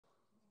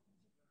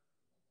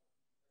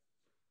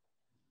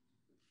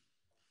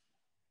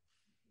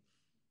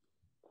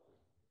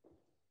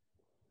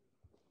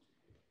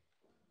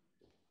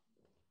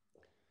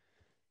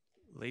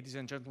Ladies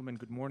and gentlemen,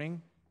 good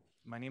morning.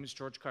 My name is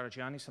George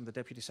Janez. I'm the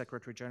Deputy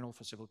Secretary General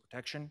for Civil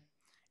Protection.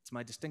 It's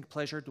my distinct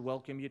pleasure to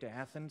welcome you to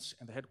Athens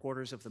and the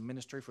headquarters of the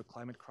Ministry for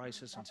Climate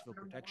Crisis and Civil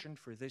Protection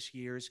for this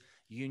year's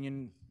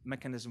Union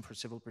Mechanism for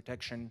Civil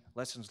Protection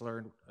Lessons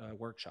Learned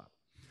workshop.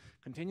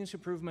 Continuous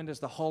improvement is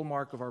the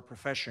hallmark of our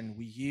profession.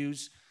 We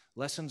use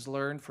lessons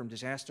learned from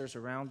disasters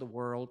around the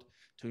world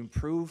to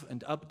improve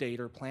and update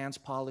our plans,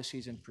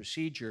 policies, and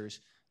procedures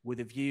with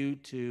a view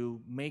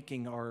to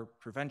making our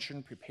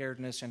prevention,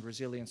 preparedness, and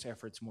resilience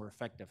efforts more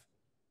effective.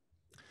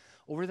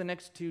 Over the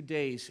next 2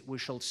 days, we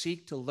shall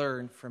seek to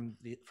learn from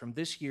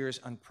this year's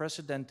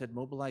unprecedented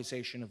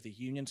mobilization of the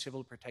Union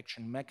Civil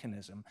Protection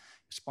Mechanism,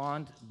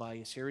 spawned by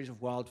a series of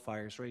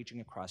wildfires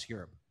raging across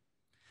Europe.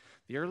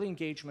 The early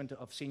engagement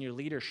of senior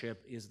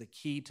leadership is the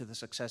key to the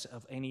success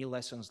of any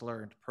lessons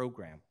learned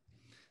program.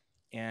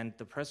 And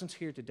the presence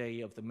here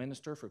today of the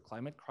Minister for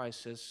Climate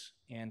Crisis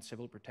and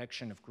Civil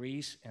Protection of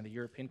Greece and the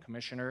European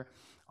Commissioner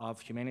of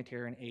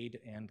Humanitarian Aid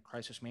and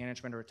Crisis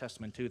Management are a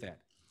testament to that.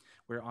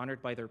 We're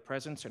honored by their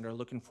presence and are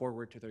looking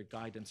forward to their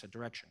guidance and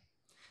direction.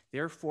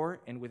 Therefore,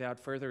 and without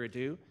further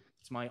ado,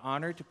 it's my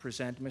honor to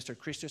present Mr.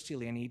 Christos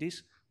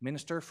Stylianides,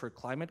 Minister for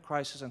Climate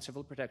Crisis and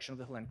Civil Protection of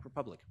the Hellenic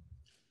Republic.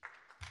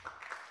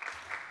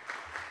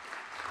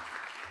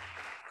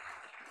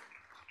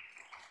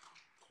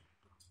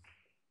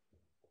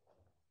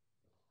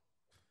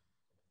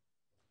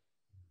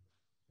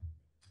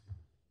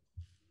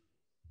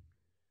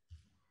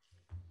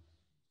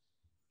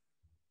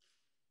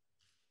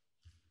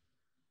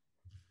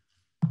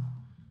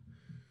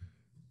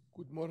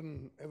 Good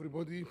morning,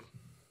 everybody.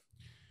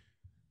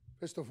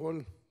 First of all,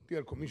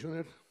 dear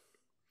Commissioner,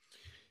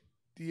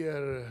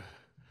 dear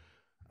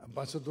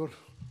Ambassador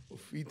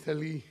of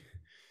Italy,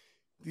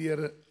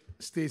 dear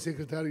State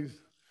Secretary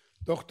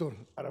Dr.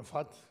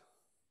 Arafat,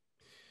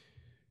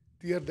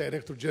 dear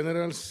Director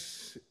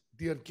Generals,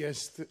 dear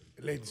guests,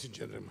 ladies and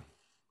gentlemen.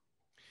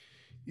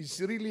 It's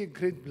really a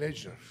great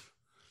pleasure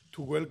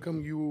to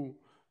welcome you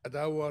at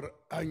our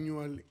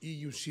annual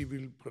EU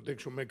Civil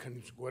Protection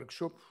Mechanism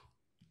workshop,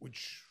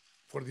 which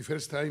for the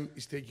first time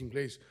is taking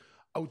place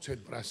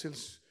outside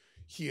Brussels,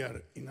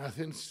 here in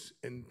Athens.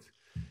 And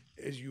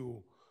as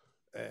you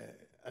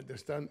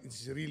understand,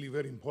 it's really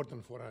very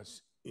important for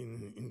us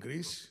in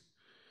Greece.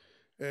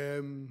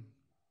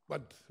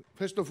 But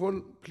first of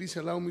all, please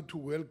allow me to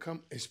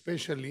welcome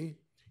especially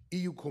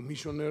EU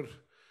Commissioner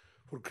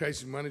for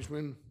Crisis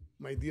Management,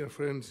 my dear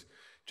friends,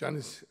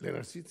 Janez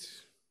Lenarčič,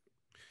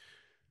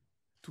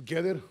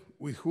 together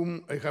with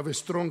whom I have a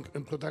strong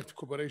and productive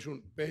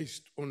cooperation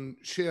based on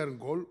shared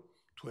goal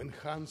to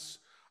enhance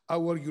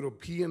our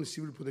European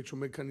Civil Protection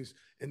Mechanism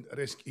and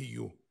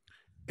RESC-EU,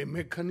 a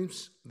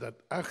mechanism that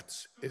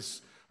acts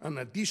as an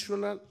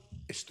additional,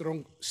 a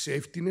strong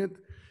safety net,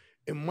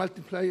 a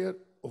multiplier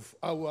of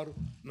our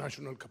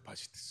national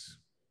capacities.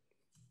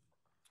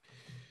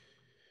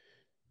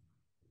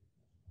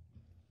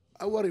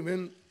 Our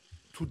event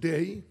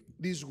today,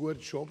 this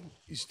workshop,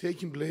 is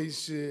taking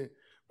place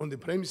on the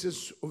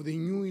premises of the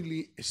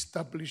newly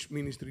established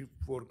Ministry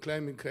for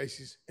Climate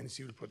Crisis and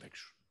Civil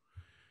Protection.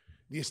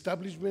 The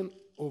establishment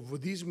of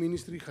this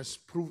ministry has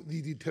proved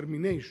the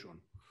determination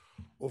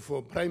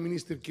of Prime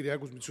Minister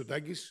Kyriakos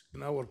Mitsotakis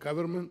and our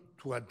government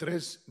to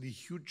address the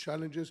huge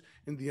challenges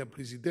and the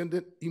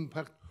unprecedented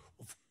impact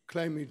of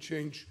climate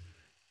change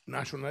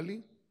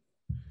nationally.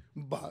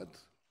 But,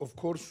 of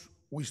course,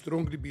 we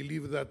strongly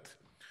believe that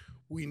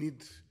we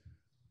need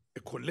a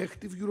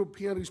collective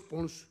European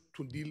response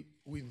to deal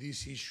with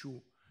this issue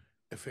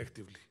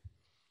effectively.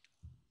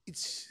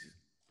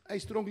 I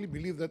strongly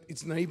believe that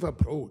it's a naive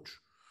approach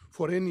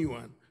for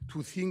anyone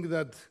to think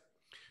that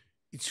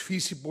it's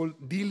feasible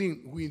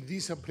dealing with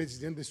this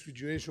unprecedented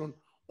situation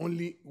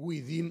only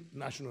within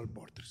national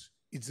borders.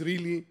 It's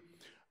really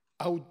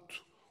out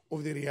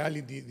of the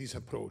reality, this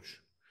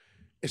approach,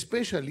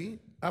 especially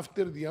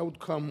after the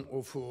outcome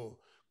of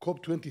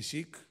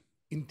COP26.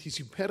 It is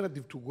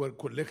imperative to work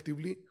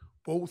collectively,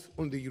 both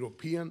on the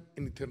European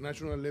and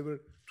international level,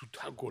 to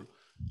tackle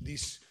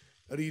these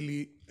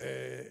really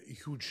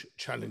huge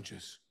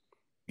challenges.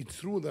 It's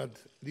true that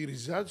the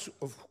results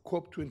of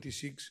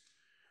COP26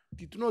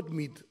 did not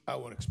meet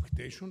our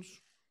expectations.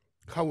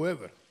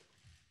 However,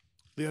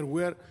 there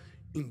were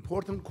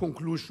important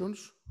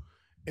conclusions,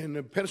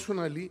 and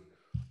personally,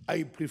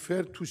 I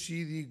prefer to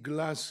see the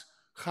glass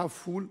half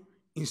full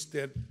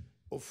instead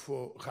of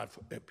half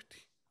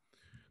empty.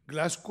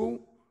 Glasgow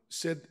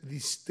set the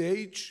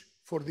stage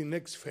for the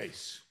next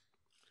phase.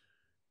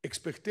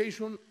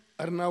 Expectations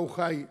are now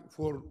high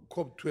for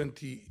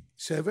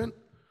COP27.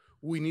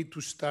 We need to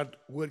start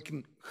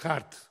working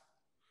hard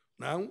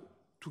now,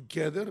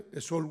 together,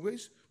 as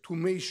always, to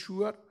make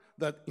sure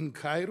that in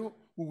Cairo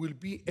we will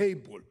be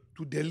able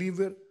to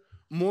deliver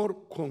more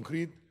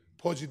concrete,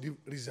 positive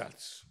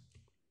results.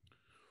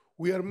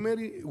 We are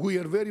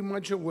very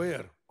much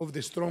aware of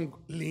the strong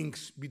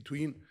links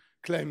between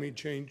climate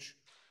change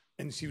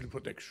and civil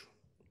protection.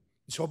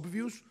 It's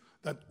obvious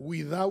that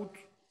without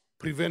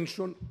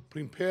prevention,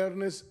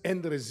 preparedness,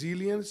 and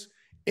resilience,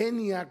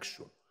 any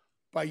action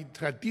by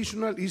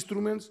traditional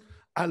instruments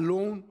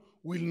alone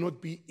will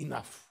not be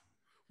enough,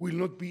 will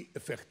not be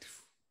effective.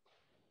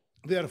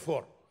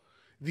 Therefore,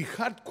 the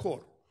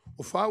hardcore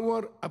of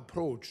our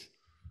approach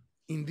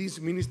in this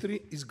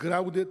ministry is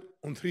grounded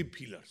on 3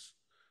 pillars: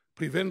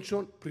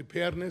 prevention,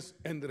 preparedness,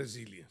 and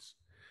resilience.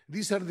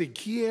 These are the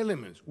key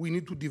elements we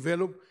need to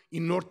develop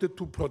in order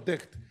to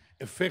protect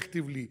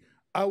effectively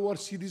our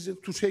citizens,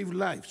 to save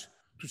lives,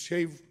 to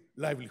save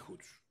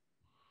livelihoods.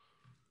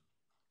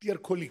 Dear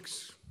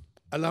colleagues,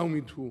 allow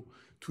me to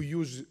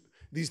use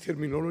this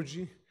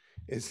terminology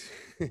as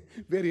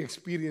very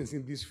experienced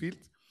in this field.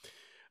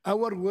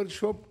 Our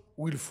workshop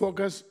will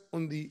focus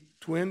on the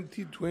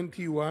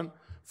 2021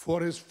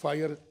 forest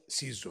fire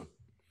season,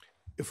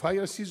 a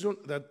fire season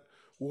that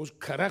was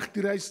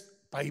characterized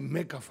by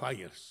mega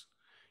fires.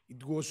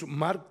 It was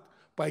marked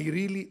by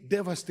really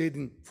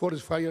devastating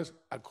forest fires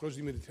across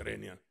the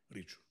Mediterranean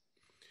region.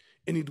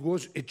 And it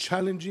was a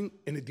challenging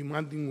and a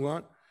demanding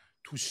one,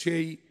 to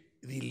say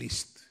the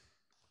least.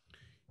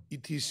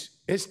 It is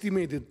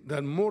estimated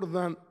that more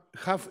than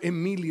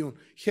 500,000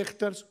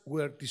 hectares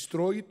were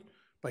destroyed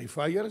by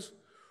fires,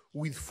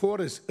 with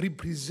forests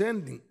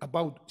representing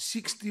about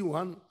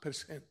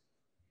 61%.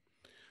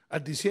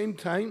 At the same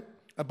time,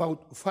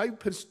 about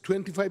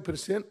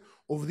 25%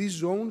 of these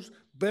zones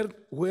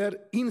were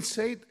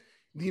inside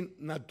the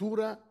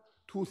Natura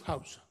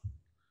 2000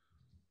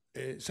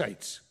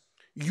 sites,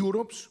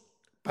 Europe's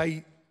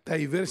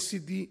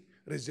biodiversity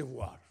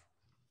reservoir.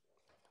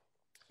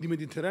 The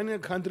Mediterranean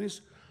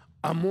countries,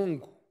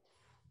 among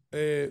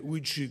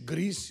which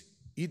Greece,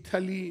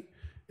 Italy,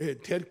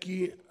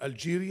 Turkey,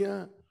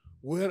 Algeria,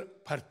 were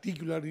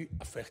particularly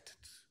affected.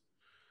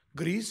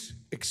 Greece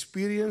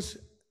experienced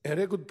a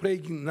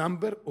record-breaking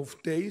number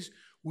of days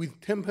with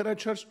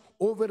temperatures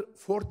over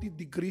 40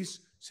 degrees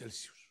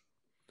Celsius.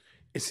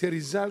 As a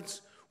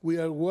result,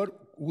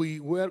 we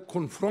were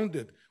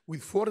confronted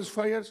with forest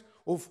fires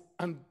of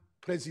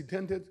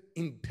unprecedented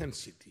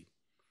intensity.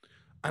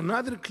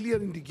 Another clear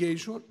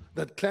indication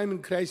that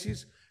climate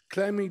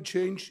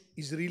change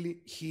is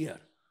really here.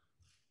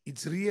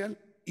 It's real,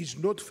 it's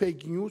not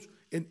fake news,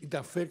 and it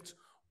affects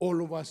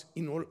all of us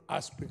in all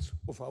aspects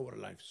of our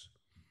lives.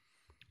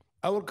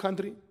 Our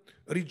country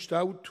reached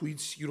out to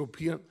its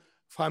European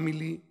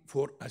family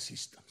for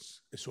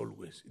assistance, as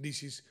always.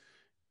 This is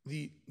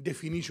the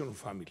definition of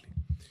family.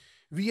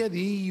 Via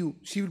the EU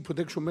Civil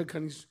Protection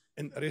Mechanism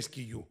and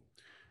Rescue,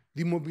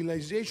 the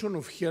mobilization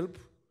of help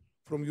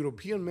from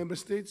European member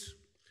states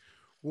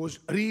was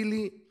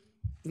really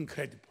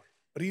incredible,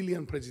 really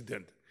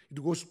unprecedented. It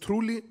was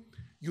truly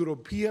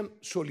European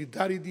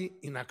solidarity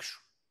in action.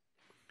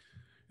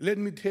 Let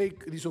me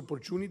take this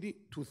opportunity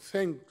to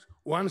thank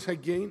once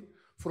again,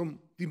 from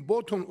the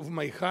bottom of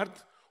my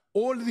heart,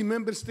 all the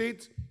member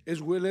states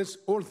as well as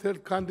all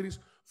third countries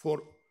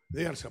for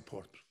their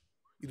support.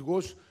 It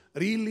was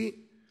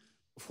really,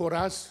 for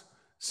us,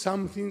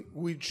 something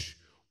which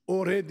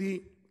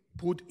already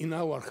put in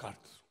our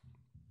hearts.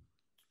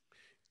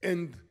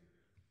 And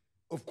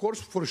of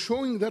course, for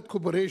showing that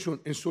cooperation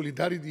and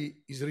solidarity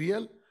is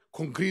real,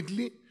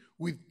 concretely,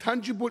 with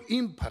tangible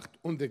impact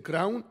on the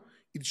ground,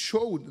 it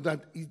showed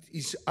that it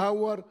is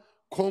our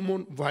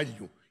common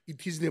value.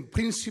 It is the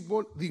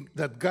principle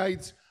that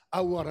guides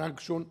our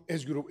action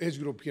as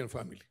European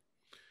family.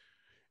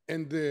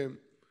 And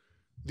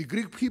the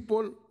Greek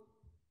people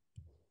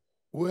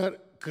were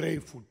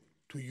grateful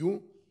to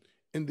you,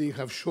 and they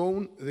have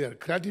shown their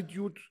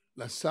gratitude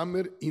last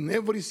summer in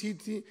every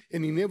city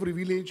and in every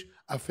village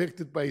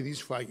affected by these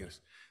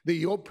fires.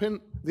 They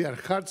opened their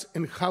hearts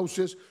and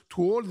houses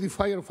to all the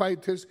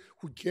firefighters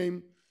who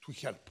came to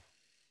help.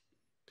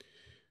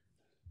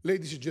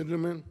 Ladies and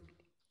gentlemen,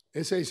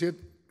 as I said,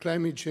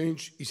 climate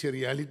change is a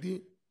reality.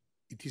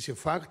 It is a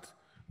fact.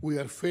 We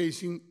are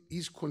facing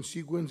its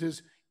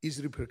consequences, its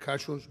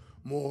repercussions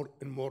more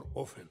and more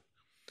often.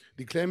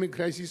 The climate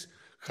crisis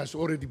has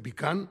already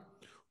begun,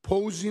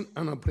 posing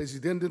an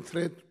unprecedented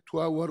threat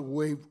to our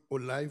way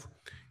of life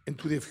and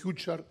to the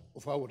future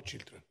of our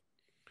children.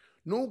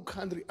 No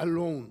country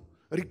alone,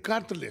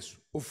 regardless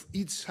of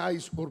its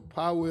size or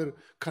power,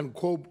 can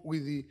cope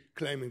with the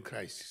climate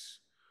crisis.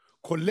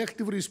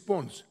 Collective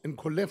response and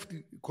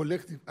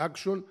collective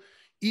action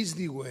is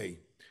the way,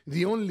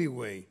 the only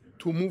way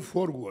to move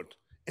forward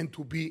and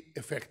to be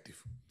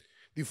effective.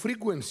 The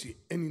frequency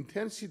and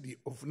intensity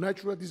of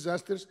natural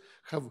disasters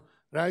have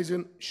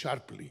risen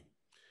sharply.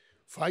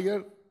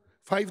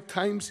 5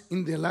 times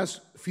in the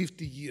last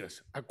 50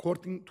 years,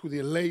 according to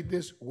the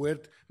latest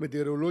World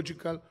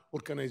Meteorological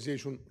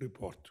Organization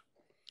report.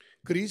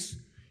 Greece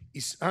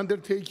is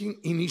undertaking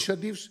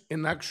initiatives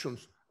and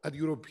actions at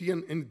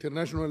European and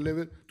international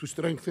level to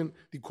strengthen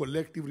the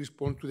collective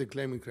response to the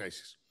climate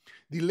crisis.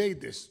 The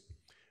latest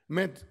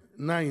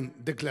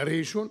Med9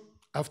 declaration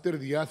after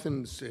the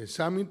Athens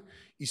summit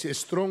is a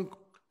strong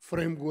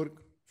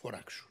framework for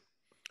action.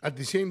 At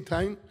the same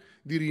time,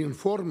 the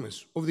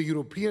reinforcement of the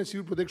European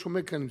Civil Protection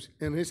Mechanism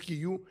and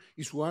Rescue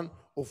is one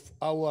of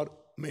our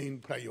main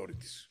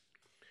priorities.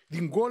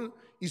 The goal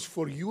is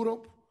for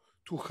Europe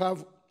to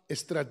have a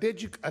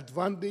strategic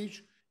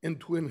advantage and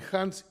to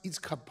enhance its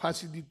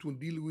capacity to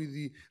deal with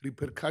the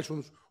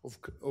repercussions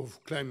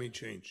of climate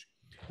change.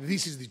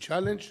 This is the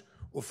challenge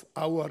of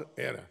our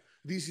era.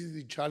 This is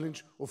the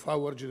challenge of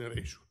our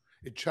generation,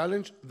 a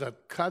challenge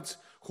that cuts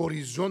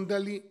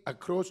horizontally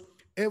across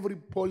every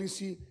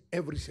policy,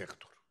 every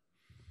sector.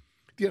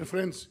 Dear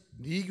friends,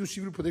 the EU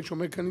Civil Protection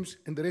Mechanism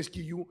and the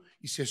RescEU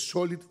is a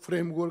solid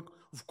framework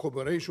of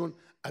cooperation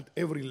at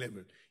every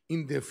level,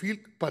 in the field,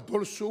 but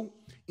also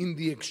in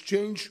the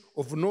exchange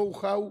of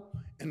know-how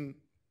and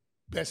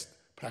best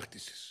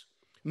practices.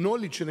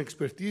 Knowledge and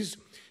expertise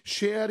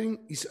sharing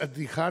is at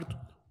the heart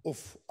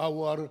of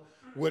our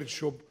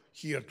workshop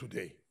here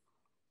today.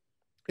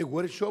 A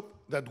workshop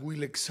that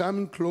will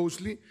examine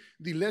closely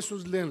the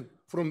lessons learned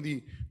from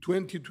the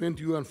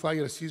 2021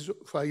 fire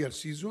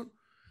season,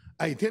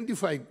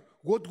 identify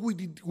what we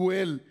did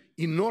well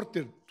in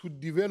order to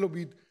develop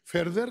it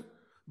further,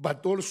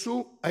 but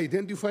also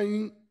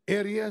identifying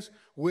areas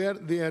where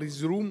there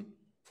is room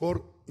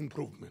for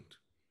improvement.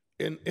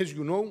 And as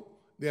you know,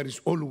 there is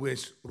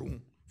always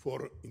room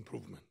for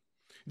improvement.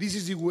 This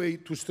is the way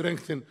to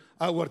strengthen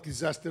our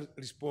disaster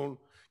response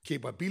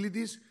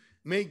capabilities,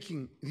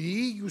 making the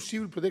EU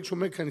Civil Protection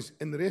Mechanism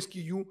and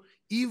RescEU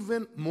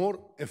even more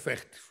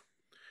effective.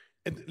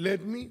 And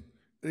let me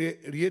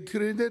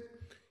reiterate that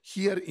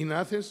here in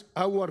Athens,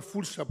 our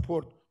full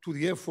support to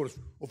the efforts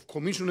of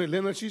Commissioner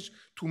Lenarčič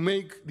to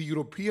make the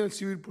European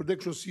civil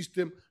protection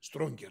system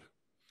stronger.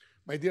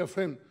 My dear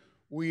friend,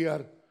 we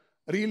are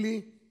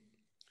really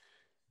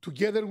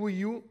together with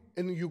you,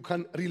 and you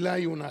can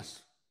rely on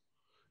us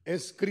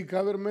as Greek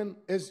government,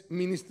 as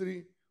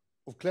Ministry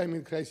of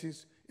Climate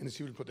Crisis and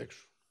Civil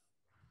Protection.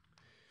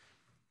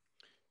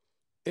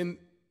 And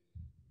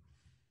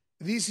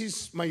this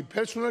is my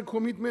personal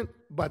commitment,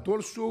 but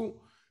also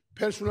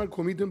personal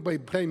commitment by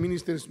Prime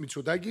Minister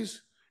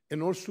Mitsotakis,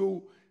 and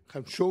also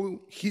have shown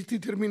his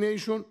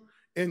determination,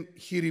 and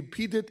he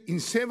repeated in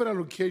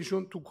several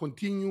occasions to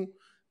continue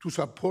to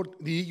support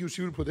the EU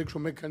Civil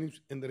Protection Mechanism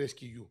and the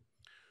RescEU.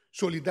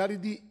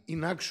 Solidarity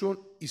in action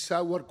is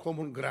our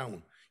common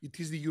ground. It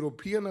is the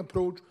European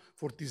approach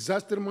for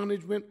disaster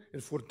management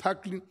and for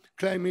tackling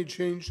climate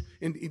change,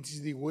 and it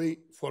is the way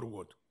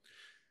forward.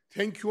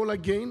 Thank you all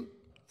again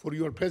for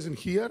your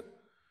presence here.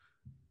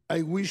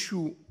 I wish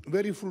you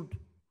very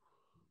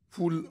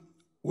fruitful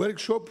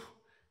workshop,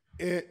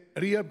 a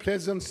real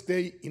pleasant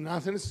stay in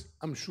Athens,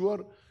 I'm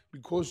sure,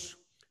 because,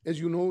 as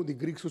you know, the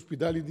Greek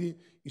hospitality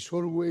is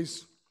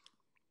always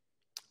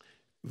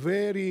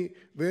very,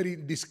 very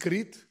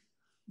discreet,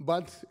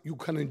 but you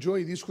can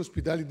enjoy this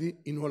hospitality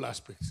in all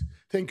aspects.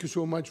 Thank you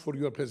so much for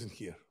your presence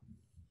here.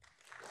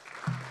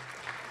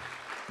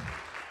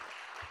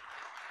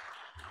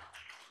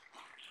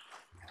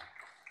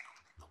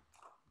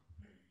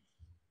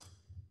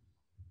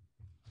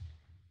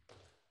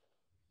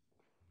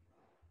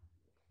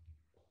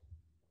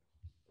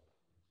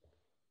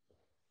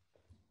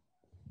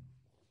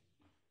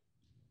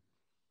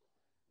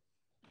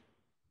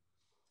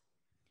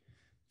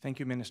 Thank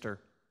you, Minister.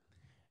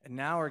 And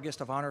now our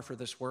guest of honor for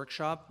this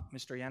workshop,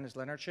 Mr. Janez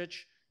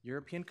Lenarčič,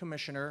 European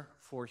Commissioner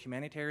for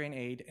Humanitarian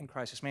Aid and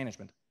Crisis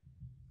Management.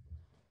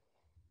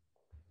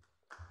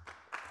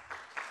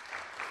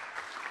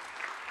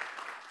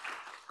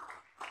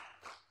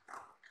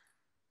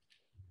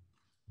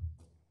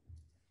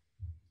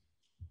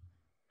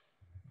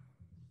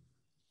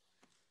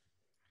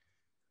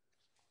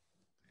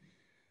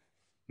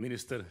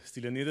 Minister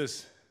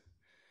Stylianides,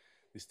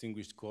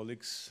 distinguished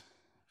colleagues,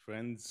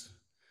 friends,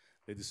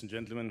 ladies and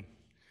gentlemen,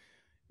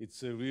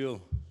 it's a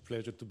real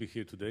pleasure to be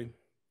here today,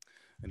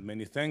 and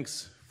many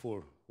thanks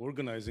for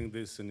organizing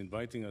this and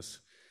inviting us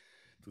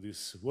to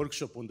this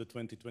workshop on the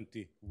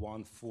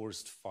 2021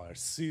 forest fire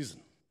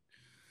season.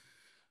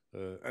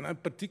 And I'm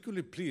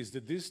particularly pleased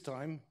that this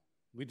time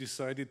we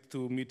decided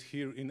to meet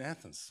here in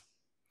Athens.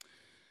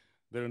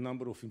 There are a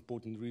number of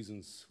important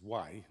reasons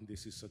why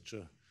this is such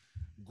a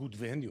good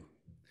venue.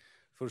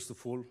 First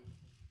of all,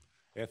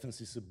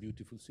 Athens is a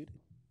beautiful city.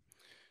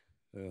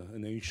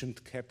 An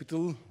ancient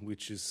capital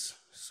which is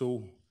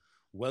so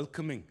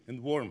welcoming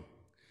and warm.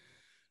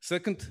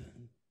 Second,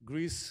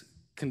 Greece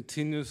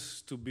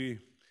continues to be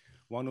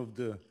one of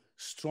the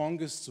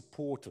strongest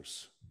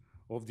supporters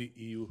of the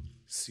EU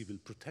civil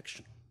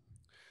protection.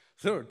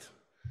 Third,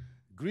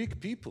 Greek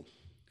people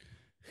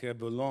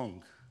have a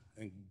long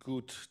and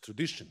good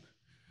tradition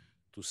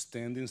to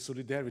stand in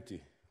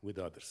solidarity with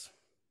others.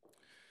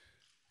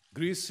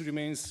 Greece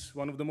remains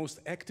one of the most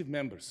active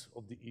members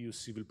of the EU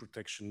civil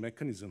protection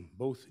mechanism,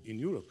 both in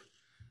Europe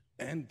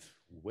and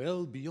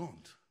well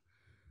beyond.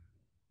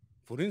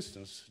 For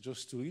instance,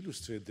 just to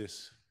illustrate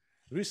this,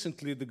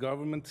 recently the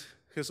government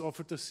has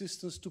offered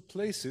assistance to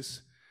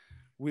places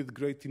with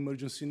great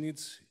emergency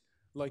needs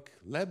like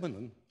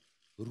Lebanon,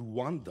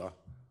 Rwanda,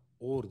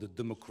 or the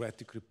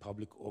Democratic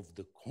Republic of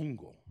the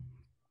Congo.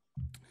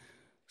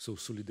 So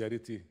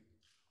solidarity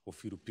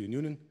of European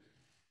Union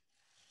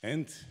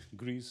and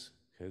Greece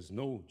has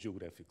no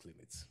geographic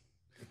limits.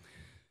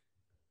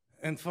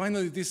 And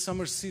finally, this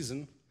summer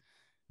season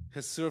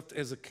has served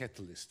as a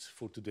catalyst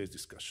for today's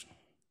discussion.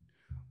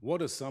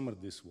 What a summer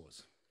this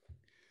was.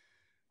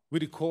 We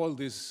recall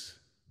these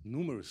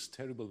numerous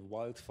terrible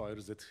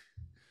wildfires that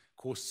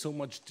caused so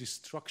much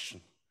destruction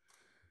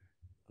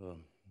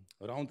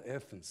around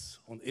Athens,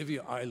 on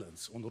Evia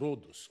Islands, on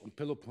Rhodos, on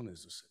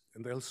Peloponnesus,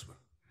 and elsewhere.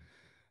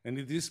 And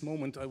in this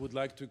moment, I would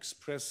like to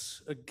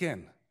express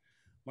again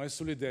my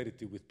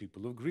solidarity with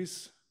people of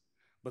Greece,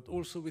 but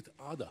also with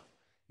other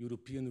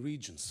European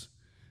regions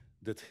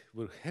that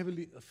were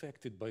heavily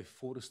affected by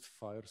forest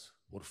fires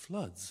or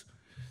floods,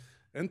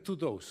 and to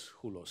those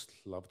who lost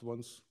loved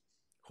ones,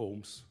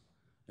 homes,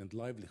 and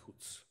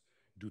livelihoods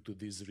due to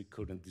these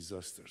recurrent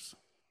disasters.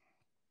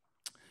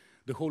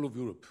 The whole of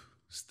Europe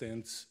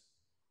stands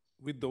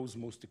with those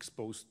most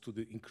exposed to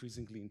the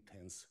increasingly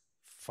intense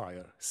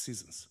fire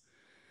seasons.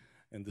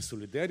 And the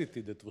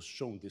solidarity that was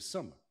shown this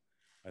summer,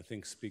 I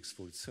think, speaks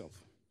for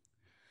itself.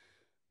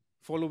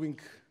 Following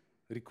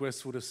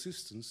requests for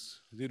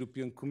assistance, the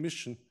European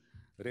Commission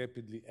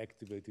rapidly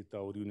activated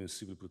our Union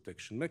Civil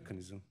Protection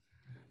Mechanism,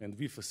 and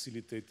we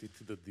facilitated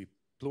the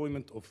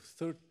deployment of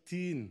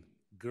 13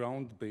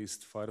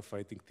 ground-based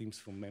firefighting teams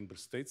from member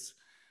states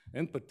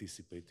and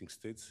participating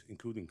states,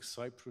 including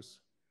Cyprus,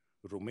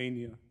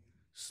 Romania,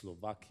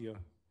 Slovakia,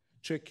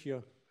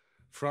 Czechia,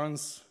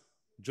 France,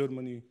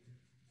 Germany,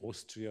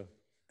 Austria,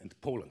 and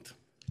Poland.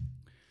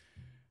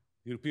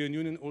 The European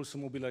Union also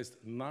mobilized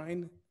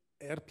 9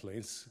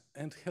 airplanes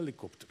and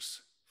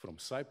helicopters from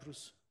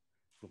Cyprus,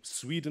 from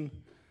Sweden,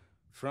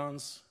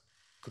 France,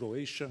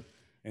 Croatia,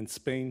 and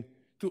Spain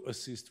to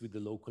assist with the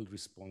local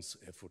response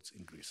efforts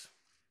in Greece.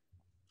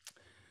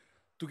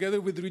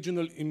 Together with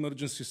regional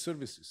emergency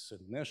services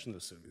and national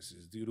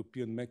services, the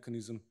European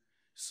mechanism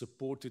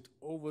supported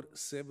over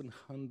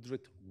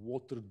 700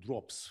 water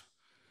drops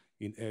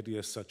in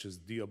areas such as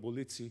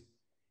Diabolici,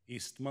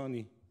 East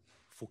Mani,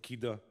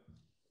 Phokida,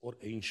 or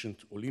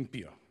ancient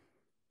Olympia.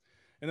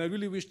 And I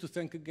really wish to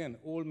thank again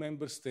all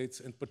member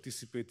states and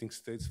participating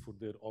states for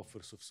their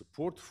offers of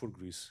support for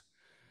Greece,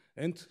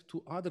 and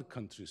to other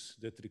countries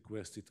that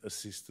requested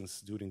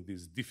assistance during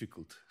this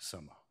difficult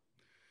summer.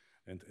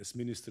 And as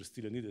Minister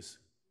Stylianides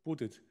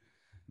put it,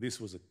 this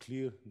was a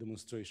clear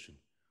demonstration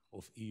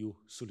of EU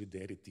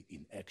solidarity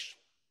in action.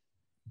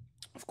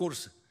 Of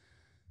course,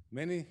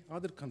 many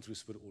other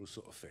countries were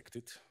also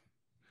affected.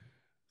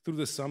 Through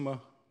the summer,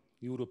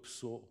 Europe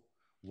saw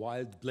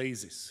wild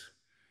blazes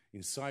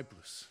in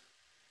Cyprus,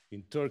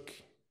 in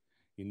Turkey,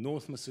 in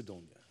North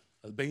Macedonia,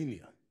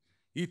 Albania,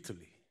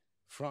 Italy,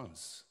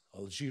 France,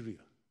 Algeria,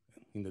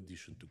 in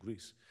addition to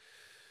Greece.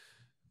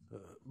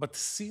 But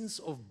scenes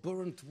of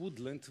burnt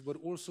woodland were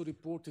also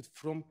reported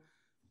from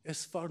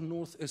as far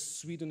north as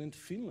Sweden and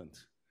Finland.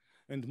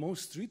 And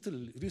most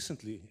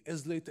recently,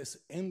 as late as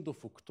end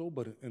of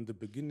October and the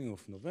beginning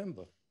of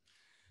November,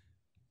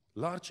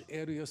 large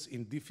areas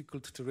in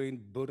difficult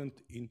terrain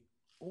burned in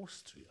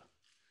Austria.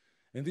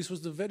 And this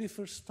was the very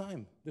first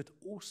time that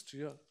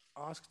Austria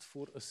asked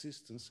for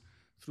assistance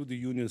through the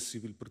Union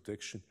Civil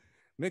Protection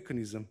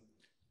Mechanism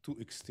to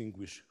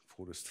extinguish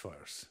forest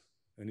fires.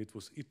 And it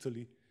was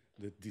Italy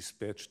that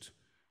dispatched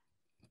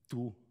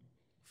 2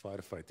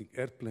 firefighting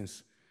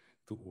airplanes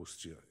to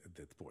Austria at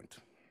that point.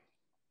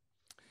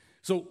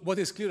 So what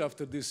is clear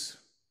after this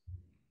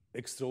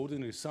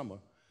extraordinary summer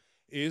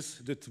is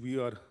that we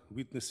are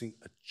witnessing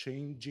a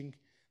changing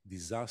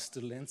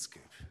disaster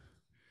landscape.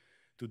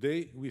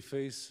 Today we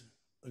face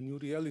a new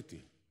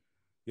reality.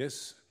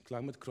 Yes,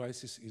 climate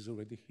crisis is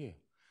already here,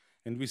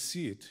 and we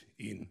see it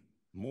in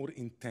more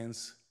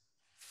intense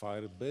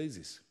fire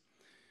bases.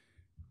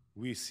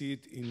 We see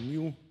it in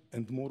new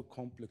and more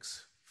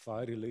complex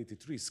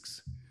fire-related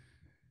risks.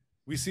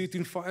 We see it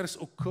in fires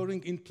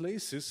occurring in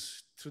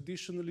places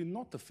traditionally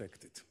not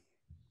affected.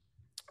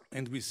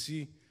 And we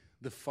see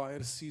the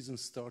fire season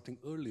starting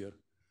earlier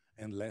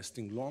and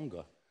lasting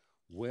longer,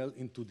 well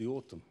into the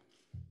autumn.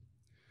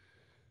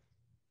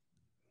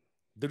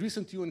 The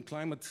recent UN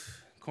climate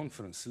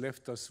conference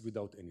left us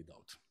without any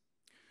doubt.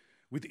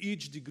 With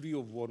each degree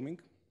of warming,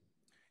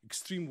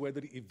 extreme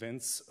weather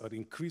events are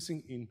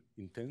increasing in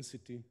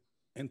intensity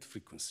and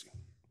frequency.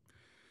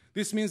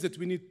 This means that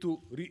we need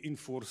to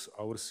reinforce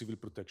our civil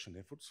protection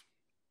efforts,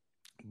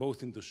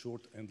 both in the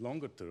short and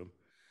longer term,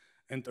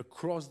 and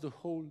across the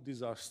whole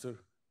disaster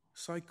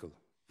cycle,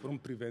 from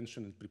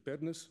prevention and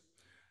preparedness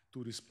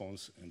to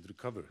response and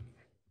recovery.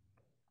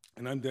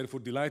 And I'm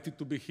therefore delighted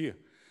to be here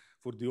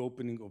for the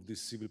opening of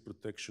this civil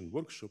protection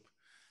workshop,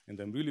 and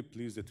I'm really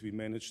pleased that we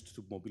managed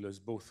to mobilize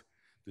both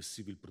the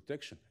civil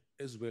protection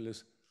as well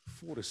as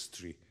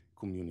forestry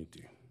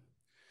community.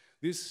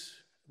 This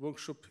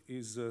workshop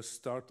is a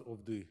start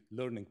of the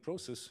learning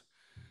process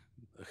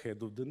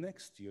ahead of the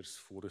next year's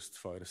forest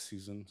fire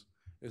season,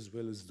 as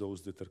well as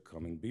those that are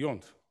coming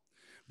beyond.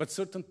 But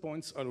certain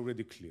points are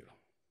already clear.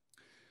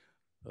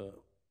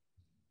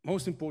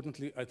 Most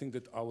importantly, I think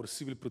that our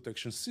civil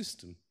protection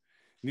system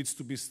needs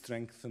to be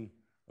strengthened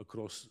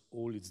across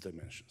all its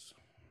dimensions.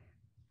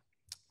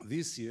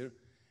 This year,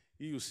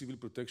 EU Civil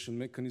Protection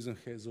Mechanism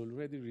has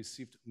already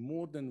received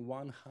more than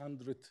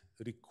 100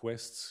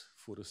 requests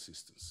for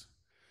assistance.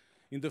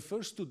 In the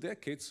first 2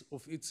 decades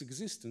of its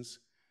existence,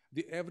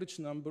 the average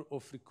number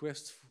of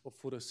requests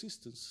for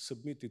assistance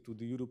submitted to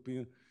the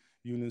European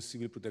Union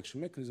Civil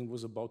Protection Mechanism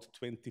was about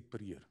 20 per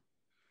year.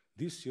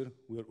 This year,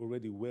 we are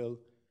already well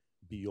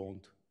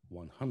beyond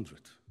 100.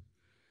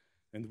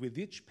 And with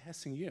each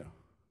passing year,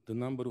 the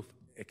number of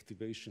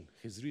activation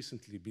has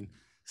recently been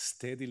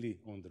steadily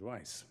on the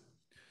rise.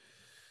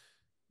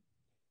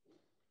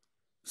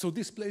 So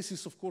this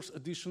places, of course,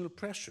 additional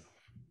pressure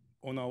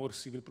on our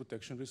civil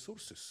protection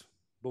resources,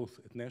 both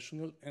at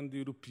national and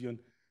European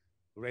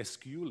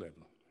rescue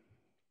level.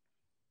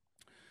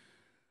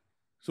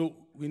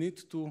 So we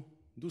need to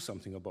do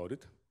something about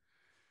it,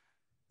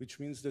 which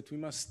means that we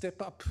must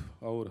step up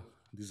our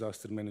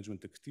disaster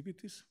management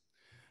activities,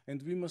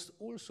 and we must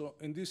also,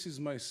 and this is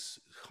my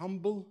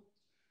humble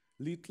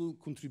little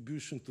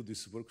contribution to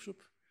this workshop,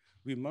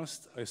 we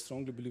must, I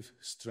strongly believe,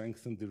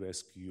 strengthen the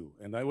rescue.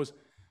 And I was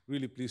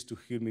really pleased to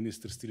hear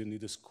Minister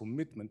Stylianides'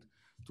 commitment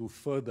to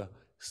further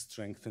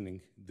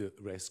strengthening the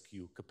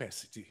rescue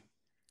capacity.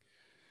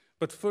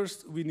 But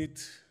first, we need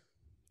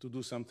to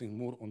do something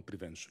more on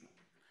prevention.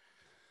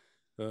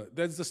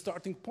 That's the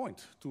starting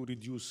point to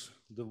reduce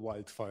the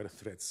wildfire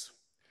threats.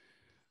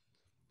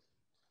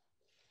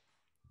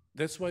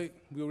 That's why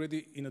we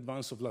already, in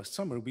advance of last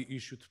summer, we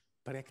issued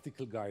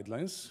practical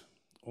guidelines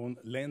on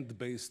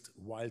land-based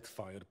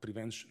wildfire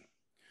prevention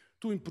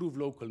to improve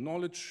local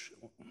knowledge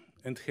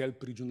and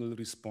help regional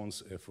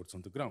response efforts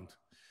on the ground.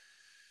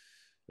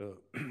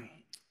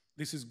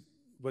 This is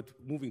what,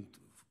 moving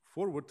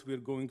forward, we are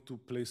going to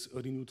place a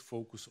renewed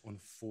focus on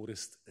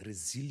forest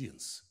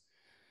resilience.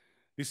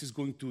 This is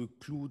going to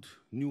include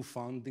new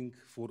funding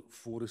for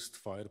forest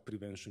fire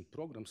prevention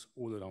programs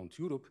all around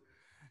Europe,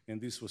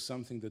 and this was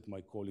something that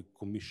my colleague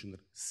Commissioner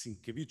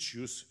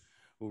Sinkevičius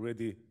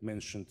already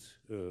mentioned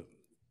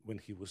when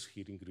he was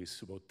here in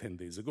Greece about 10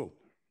 days ago.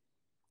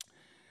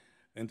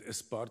 And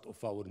as part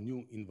of our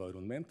new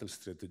environmental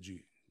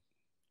strategy,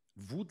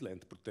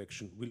 woodland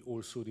protection will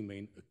also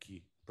remain a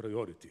key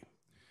priority.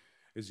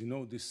 As you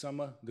know, this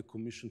summer, the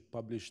Commission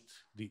published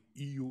the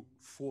EU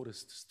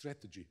Forest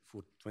Strategy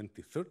for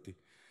 2030,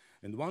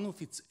 and one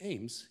of its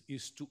aims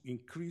is to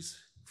increase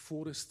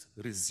forest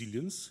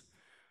resilience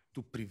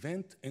to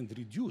prevent and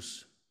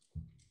reduce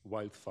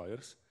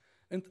wildfires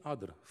and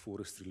other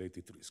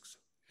forest-related risks.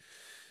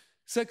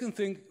 Second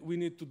thing, we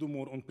need to do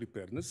more on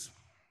preparedness.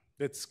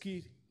 That's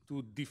key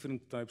to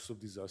different types of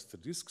disaster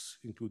risks,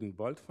 including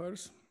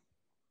wildfires.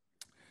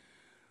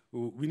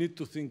 We need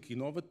to think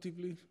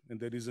innovatively, and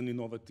there is an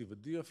innovative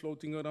idea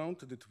floating around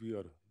that we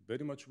are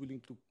very much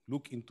willing to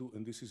look into,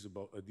 and this is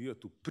about idea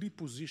to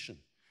pre-position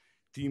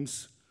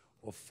teams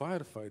of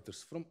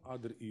firefighters from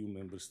other EU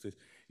member states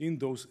in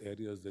those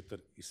areas that are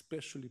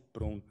especially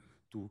prone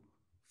to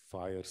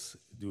fires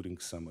during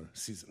summer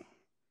season.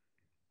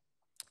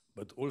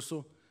 But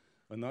also,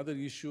 another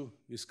issue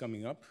is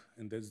coming up,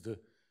 and that's the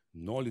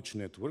knowledge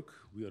network.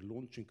 We are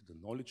launching the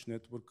knowledge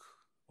network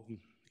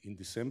in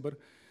December.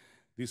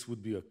 This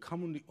would be a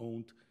commonly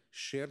owned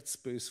shared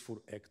space for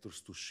actors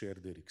to share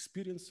their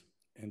experience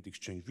and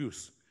exchange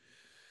views.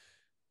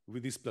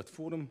 With this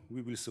platform,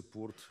 we will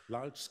support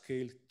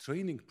large-scale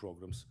training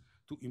programs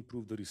to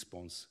improve the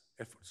response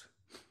efforts.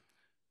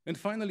 And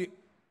finally,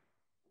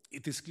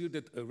 it is clear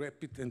that a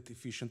rapid and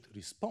efficient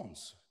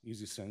response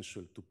is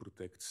essential to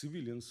protect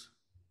civilians,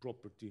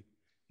 property,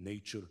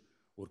 nature,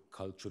 or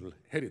cultural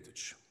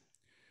heritage.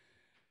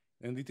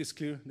 And it is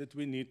clear that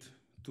we need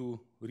to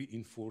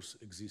reinforce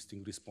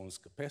existing response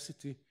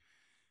capacity,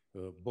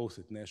 both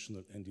at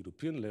national and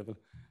European level,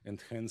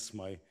 and hence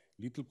my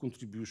little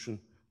contribution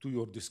to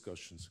your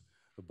discussions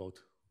about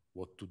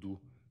what to do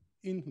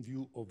in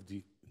view of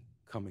the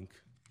coming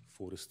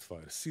forest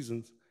fire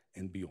seasons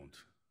and beyond.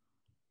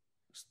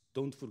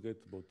 Don't forget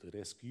about the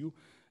rescue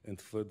and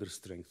further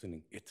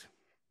strengthening it.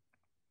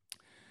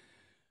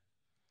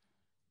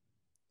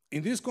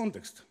 In this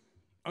context,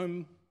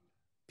 I'm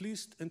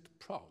pleased and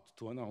proud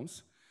to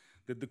announce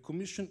that the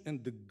Commission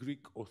and the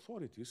Greek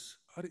authorities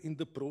are in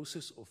the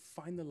process of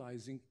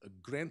finalizing a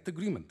grant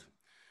agreement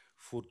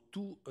for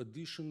 2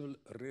 additional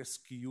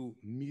rescue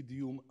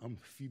medium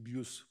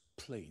amphibious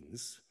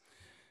planes,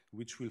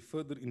 which will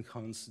further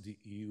enhance the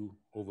EU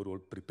overall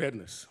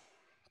preparedness.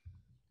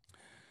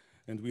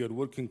 And we are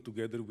working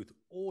together with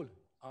all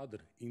other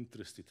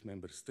interested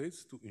member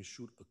states to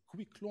ensure a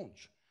quick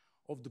launch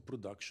of the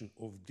production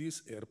of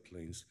these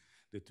airplanes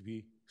that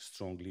we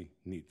strongly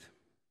need.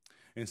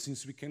 And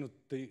since we cannot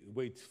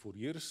wait for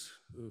years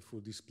for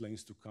these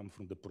planes to come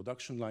from the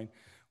production line,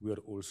 we are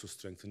also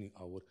strengthening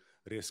our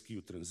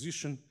rescue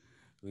transition,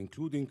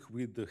 including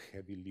with the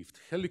heavy lift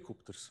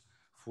helicopters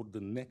for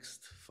the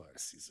next fire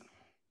season.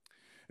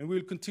 And we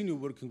will continue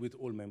working with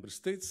all member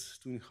states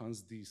to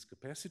enhance these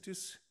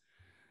capacities.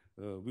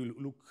 We'll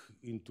look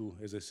into,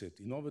 as I said,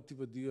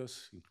 innovative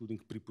ideas, including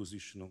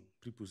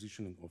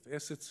prepositioning of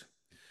assets.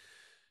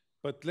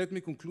 But let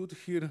me conclude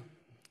here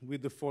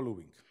with the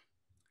following.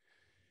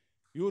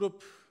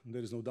 Europe,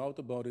 there is no doubt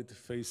about it,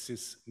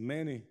 faces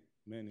many,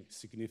 many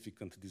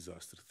significant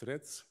disaster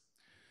threats,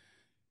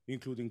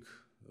 including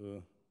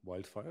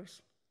wildfires.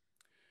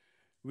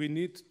 We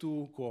need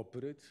to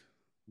cooperate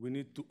we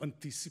need to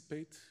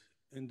anticipate,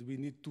 and we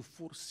need to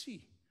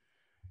foresee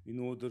in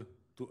order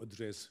to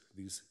address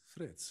these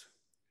threats.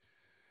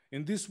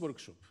 And this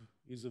workshop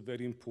is a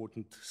very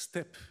important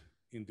step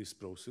in this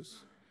process.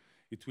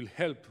 It will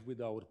help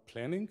with our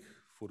planning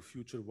for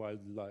future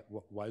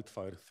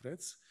wildfire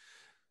threats,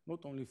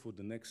 not only for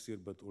the next year,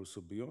 but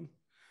also beyond.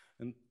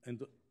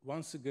 And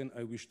once again,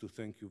 I wish to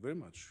thank you very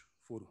much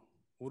for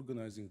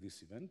organizing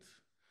this event,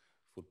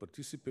 for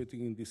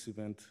participating in this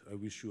event. I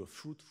wish you a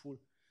fruitful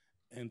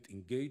and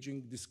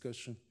engaging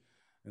discussion.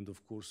 And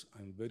of course,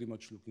 I'm very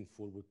much looking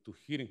forward to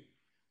hearing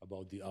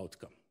about the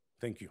outcome.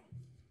 Thank you.